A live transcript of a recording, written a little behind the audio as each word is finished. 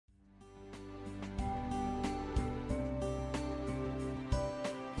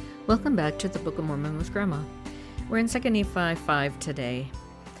Welcome back to the Book of Mormon with Grandma. We're in 2 Nephi 5 today.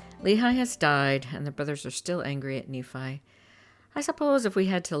 Lehi has died, and the brothers are still angry at Nephi. I suppose if we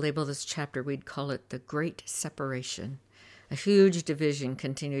had to label this chapter, we'd call it the Great Separation. A huge division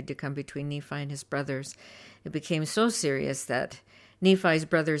continued to come between Nephi and his brothers. It became so serious that Nephi's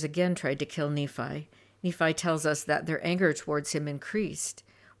brothers again tried to kill Nephi. Nephi tells us that their anger towards him increased.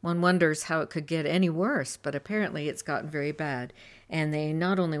 One wonders how it could get any worse, but apparently it's gotten very bad. And they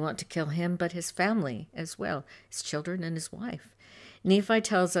not only want to kill him, but his family as well, his children and his wife. Nephi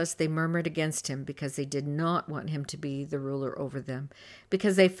tells us they murmured against him because they did not want him to be the ruler over them,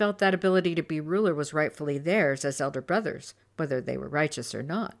 because they felt that ability to be ruler was rightfully theirs as elder brothers, whether they were righteous or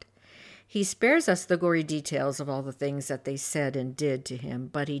not. He spares us the gory details of all the things that they said and did to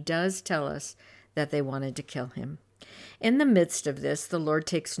him, but he does tell us that they wanted to kill him. In the midst of this, the Lord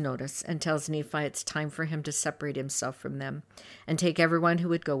takes notice and tells Nephi it's time for him to separate himself from them and take everyone who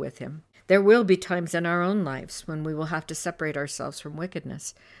would go with him. There will be times in our own lives when we will have to separate ourselves from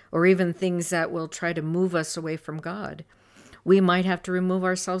wickedness, or even things that will try to move us away from God. We might have to remove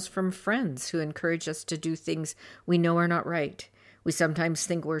ourselves from friends who encourage us to do things we know are not right. We sometimes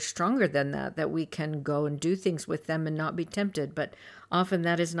think we're stronger than that we can go and do things with them and not be tempted, but often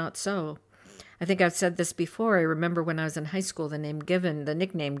that is not so. I think I've said this before. I remember when I was in high school, the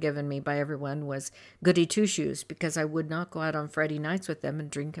nickname given me by everyone was Goody Two-Shoes, because I would not go out on Friday nights with them and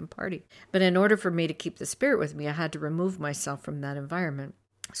drink and party. But in order for me to keep the spirit with me, I had to remove myself from that environment.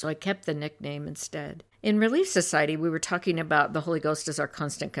 So I kept the nickname instead. In Relief Society, we were talking about the Holy Ghost as our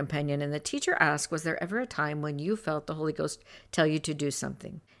constant companion, and the teacher asked, was there ever a time when you felt the Holy Ghost tell you to do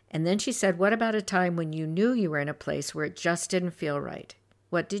something? And then she said, what about a time when you knew you were in a place where it just didn't feel right?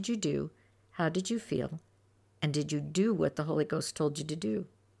 What did you do? How did you feel? And did you do what the Holy Ghost told you to do?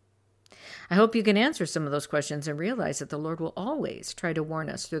 I hope you can answer some of those questions and realize that the Lord will always try to warn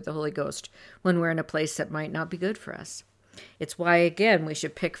us through the Holy Ghost when we're in a place that might not be good for us. It's why, again, we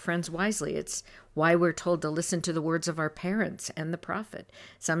should pick friends wisely. It's why we're told to listen to the words of our parents and the prophet.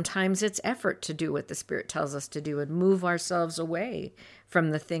 Sometimes it's effort to do what the Spirit tells us to do and move ourselves away from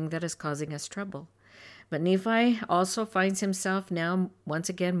the thing that is causing us trouble. But Nephi also finds himself now once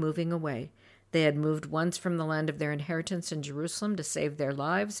again moving away. They had moved once from the land of their inheritance in Jerusalem to save their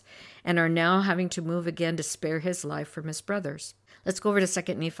lives, and are now having to move again to spare his life from his brothers. Let's go over to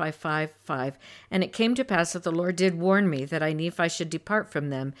 2 Nephi 5:5. And it came to pass that the Lord did warn me that I, Nephi, should depart from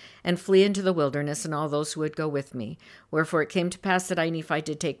them and flee into the wilderness, and all those who would go with me. Wherefore it came to pass that I, Nephi,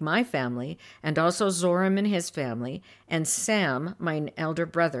 did take my family, and also Zoram and his family, and Sam, mine elder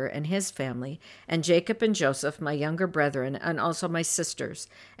brother, and his family, and Jacob and Joseph, my younger brethren, and also my sisters,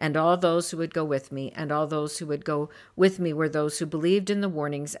 and all those who would go with me. And all those who would go with me were those who believed in the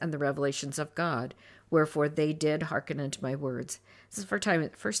warnings and the revelations of God. Wherefore they did hearken unto my words. This is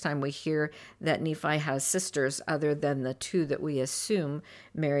the first time we hear that Nephi has sisters other than the two that we assume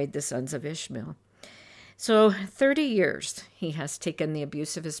married the sons of Ishmael. So 30 years he has taken the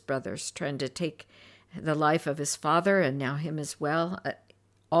abuse of his brothers, trying to take the life of his father and now him as well,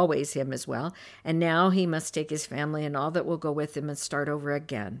 always him as well. And now he must take his family and all that will go with him and start over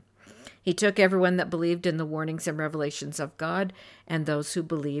again. He took everyone that believed in the warnings and revelations of God and those who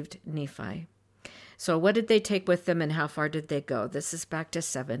believed Nephi. So what did they take with them and how far did they go? This is back to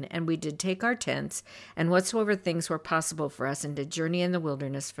 7. And we did take our tents and whatsoever things were possible for us and did journey in the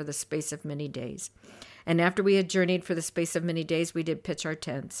wilderness for the space of many days. And after we had journeyed for the space of many days, we did pitch our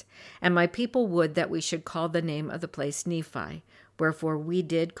tents. And my people would that we should call the name of the place Nephi. Wherefore we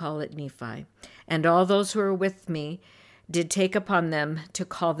did call it Nephi. And all those who were with me did take upon them to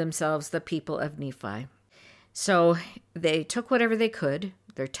call themselves the people of Nephi. So they took whatever they could,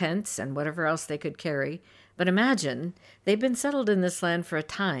 their tents and whatever else they could carry. But imagine, they've been settled in this land for a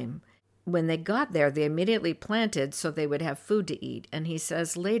time. When they got there, they immediately planted so they would have food to eat. And he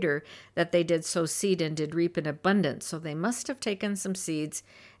says later that they did sow seed and did reap in abundance. So they must have taken some seeds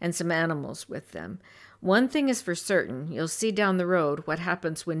and some animals with them. One thing is for certain, you'll see down the road what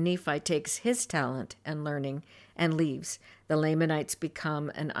happens when Nephi takes his talent and learning and leaves. The Lamanites become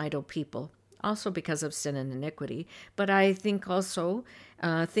an idle people. Also because of sin and iniquity. But I think also,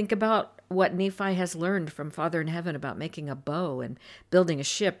 think about what Nephi has learned from Father in Heaven about making a bow and building a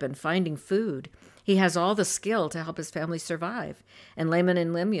ship and finding food. He has all the skill to help his family survive. And Laman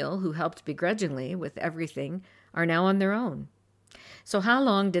and Lemuel, who helped begrudgingly with everything, are now on their own. So how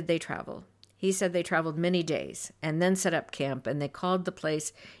long did they travel? He said they traveled many days and then set up camp, and they called the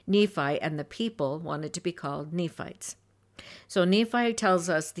place Nephi, and the people wanted to be called Nephites. So Nephi tells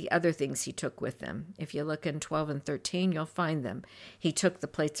us the other things he took with them. If you look in 12 and 13, you'll find them. He took the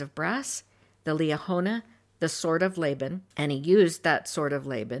plates of brass, the liahona, the sword of Laban, and he used that sword of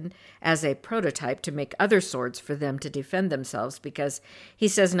Laban as a prototype to make other swords for them to defend themselves, because he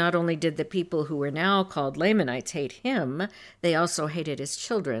says not only did the people who were now called Lamanites hate him, they also hated his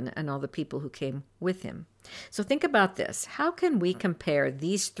children and all the people who came with him. So think about this. How can we compare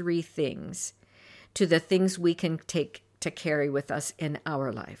these three things to the things we can take to carry with us in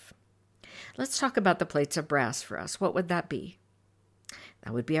our life? Let's talk about the plates of brass for us. What would that be?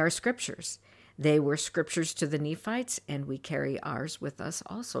 That would be our scriptures. They were scriptures to the Nephites, and we carry ours with us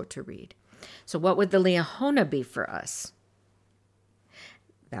also to read. So what would the Liahona be for us?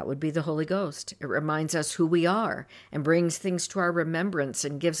 That would be the Holy Ghost. It reminds us who we are and brings things to our remembrance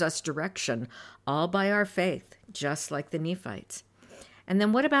and gives us direction, all by our faith, just like the Nephites. And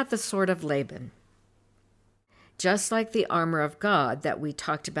then what about the sword of Laban? Just like the armor of God that we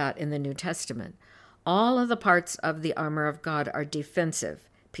talked about in the New Testament, all of the parts of the armor of God are defensive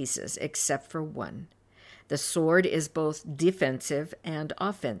pieces except for one. The sword is both defensive and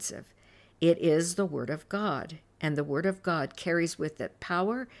offensive. It is the Word of God, and the Word of God carries with it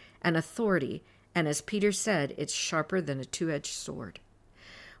power and authority, and as Peter said, it's sharper than a two-edged sword.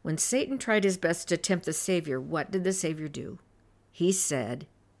 When Satan tried his best to tempt the Savior, what did the Savior do? He said,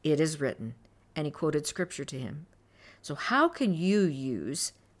 "It is written," and he quoted Scripture to him. So how can you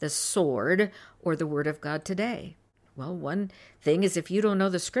use the sword or the Word of God today? Well, one thing is, if you don't know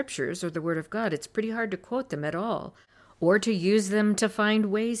the Scriptures or the Word of God, it's pretty hard to quote them at all, or to use them to find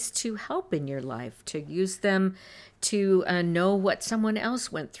ways to help in your life, to use them to know what someone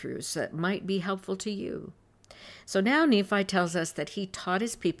else went through, so it might be helpful to you. So now Nephi tells us that he taught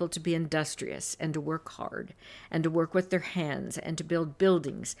his people to be industrious and to work hard and to work with their hands and to build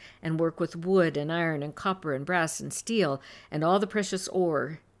buildings and work with wood and iron and copper and brass and steel and all the precious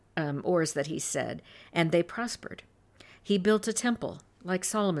ores that he said, and they prospered. He built a temple like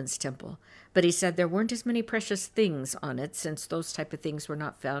Solomon's temple, but he said there weren't as many precious things on it since those type of things were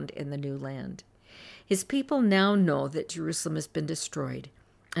not found in the new land. His people now know that Jerusalem has been destroyed,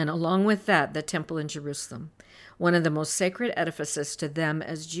 and along with that, the temple in Jerusalem, one of the most sacred edifices to them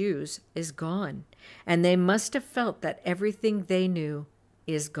as Jews, is gone. And they must have felt that everything they knew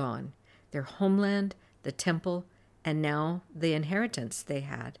is gone. Their homeland, the temple, and now the inheritance they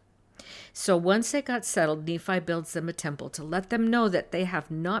had. So once they got settled, Nephi builds them a temple to let them know that they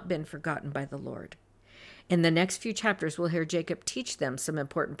have not been forgotten by the Lord. In the next few chapters, we'll hear Jacob teach them some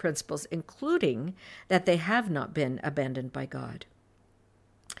important principles, including that they have not been abandoned by God.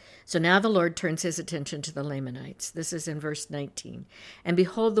 So now the Lord turns his attention to the Lamanites. This is in verse 19. And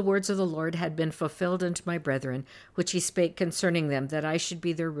behold, the words of the Lord had been fulfilled unto my brethren, which he spake concerning them, that I should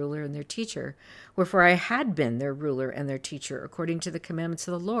be their ruler and their teacher. Wherefore I had been their ruler and their teacher, according to the commandments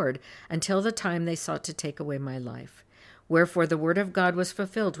of the Lord, until the time they sought to take away my life. Wherefore the word of God was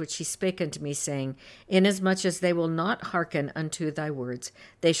fulfilled, which he spake unto me, saying, Inasmuch as they will not hearken unto thy words,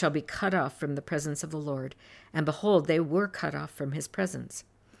 they shall be cut off from the presence of the Lord. And behold, they were cut off from his presence.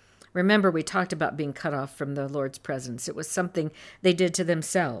 Remember, we talked about being cut off from the Lord's presence. It was something they did to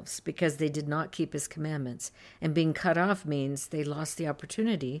themselves because they did not keep his commandments. And being cut off means they lost the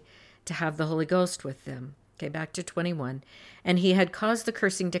opportunity to have the Holy Ghost with them. Okay, back to 21. And he had caused the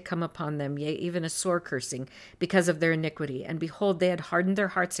cursing to come upon them, yea, even a sore cursing, because of their iniquity. And behold, they had hardened their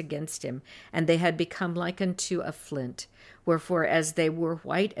hearts against him, and they had become like unto a flint. Wherefore, as they were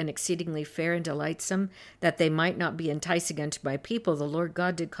white and exceedingly fair and delightsome, that they might not be enticing unto my people, the Lord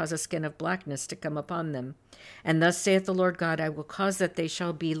God did cause a skin of blackness to come upon them. And thus saith the Lord God, I will cause that they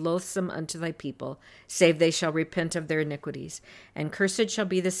shall be loathsome unto thy people, save they shall repent of their iniquities. And cursed shall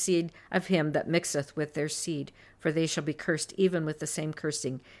be the seed of him that mixeth with their seed, for they shall be cursed even with the same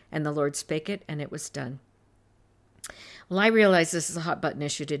cursing. And the Lord spake it, and it was done. Well, I realize this is a hot button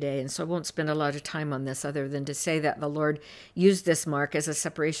issue today, and so I won't spend a lot of time on this other than to say that the Lord used this mark as a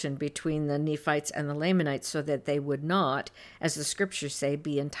separation between the Nephites and the Lamanites so that they would not, as the scriptures say,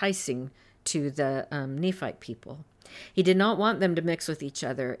 be enticing to the Nephite people. He did not want them to mix with each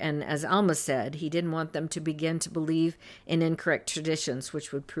other, and as Alma said, he didn't want them to begin to believe in incorrect traditions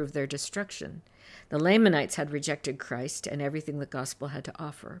which would prove their destruction. The Lamanites had rejected Christ and everything the gospel had to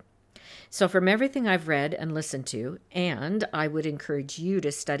offer. So from everything I've read and listened to, and I would encourage you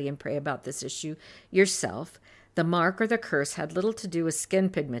to study and pray about this issue yourself, the mark or the curse had little to do with skin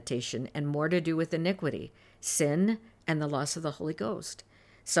pigmentation and more to do with iniquity, sin, and the loss of the Holy Ghost.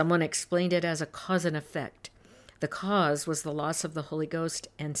 Someone explained it as a cause and effect. The cause was the loss of the Holy Ghost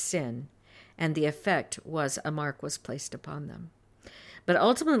and sin, and the effect was a mark was placed upon them. But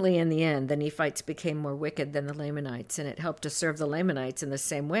ultimately, in the end, the Nephites became more wicked than the Lamanites, and it helped to serve the Lamanites in the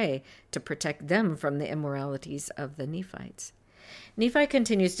same way to protect them from the immoralities of the Nephites. Nephi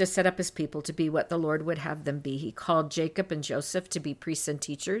continues to set up his people to be what the Lord would have them be. He called Jacob and Joseph to be priests and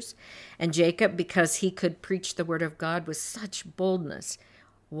teachers. And Jacob, because he could preach the word of God with such boldness.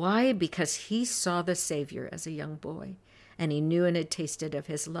 Why? Because he saw the Savior as a young boy, and he knew and had tasted of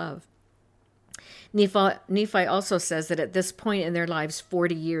his love. Nephi also says that at this point in their lives,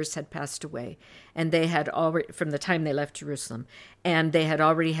 40 years had passed away, and they had already, from the time they left Jerusalem, and they had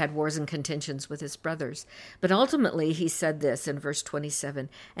already had wars and contentions with his brothers. But ultimately, he said this in verse 27,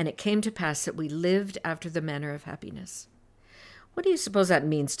 and it came to pass that we lived after the manner of happiness. What do you suppose that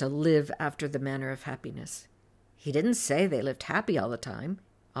means, to live after the manner of happiness? He didn't say they lived happy all the time.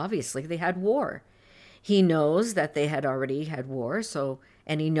 Obviously, they had war. He knows that they had already had war,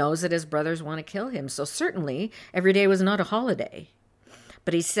 and he knows that his brothers want to kill him. So certainly, every day was not a holiday.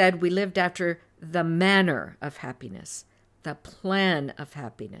 But he said we lived after the manner of happiness, the plan of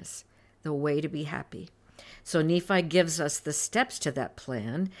happiness, the way to be happy. So Nephi gives us the steps to that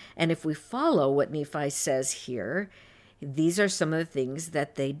plan. And if we follow what Nephi says here, these are some of the things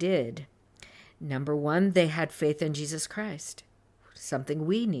that they did. Number one, they had faith in Jesus Christ, something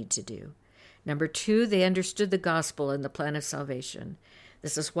we need to do. Number two, they understood the gospel and the plan of salvation.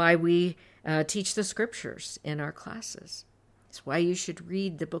 This is why we teach the scriptures in our classes. It's why you should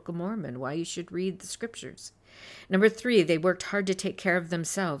read the Book of Mormon, why you should read the scriptures. Number three, they worked hard to take care of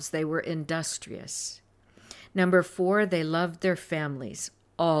themselves. They were industrious. Number four, they loved their families,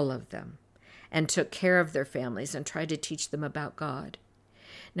 all of them, and took care of their families and tried to teach them about God.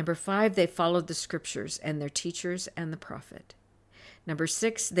 Number five, they followed the scriptures and their teachers and the prophet. Number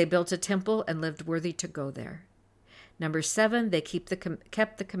six, they built a temple and lived worthy to go there. Number seven, they kept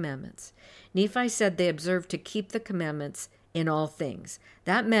the commandments. Nephi said they observed to keep the commandments in all things.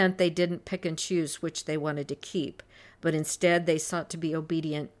 That meant they didn't pick and choose which they wanted to keep, but instead they sought to be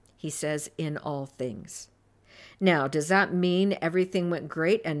obedient, he says, in all things. Now, does that mean everything went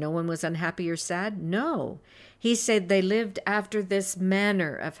great and no one was unhappy or sad? No. He said they lived after this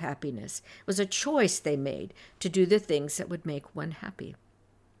manner of happiness. It was a choice they made to do the things that would make one happy.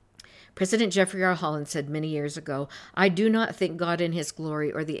 President Jeffrey R. Holland said many years ago, I do not think God in his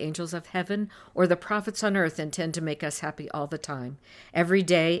glory or the angels of heaven or the prophets on earth intend to make us happy all the time, every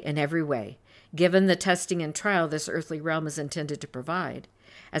day in every way, given the testing and trial this earthly realm is intended to provide.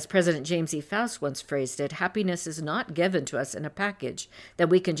 As President James E. Faust once phrased it, happiness is not given to us in a package that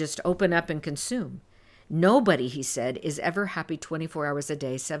we can just open up and consume. Nobody, he said, is ever happy 24 hours a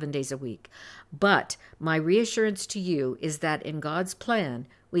day, 7 days a week. But my reassurance to you is that in God's plan,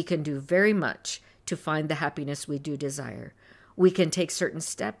 we can do very much to find the happiness we do desire. We can take certain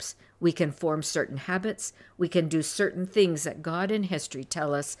steps. We can form certain habits. We can do certain things that God and history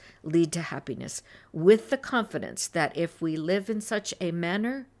tell us lead to happiness, with the confidence that if we live in such a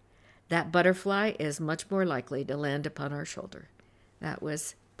manner, that butterfly is much more likely to land upon our shoulder. That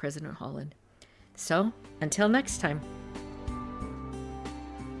was President Holland. So, until next time.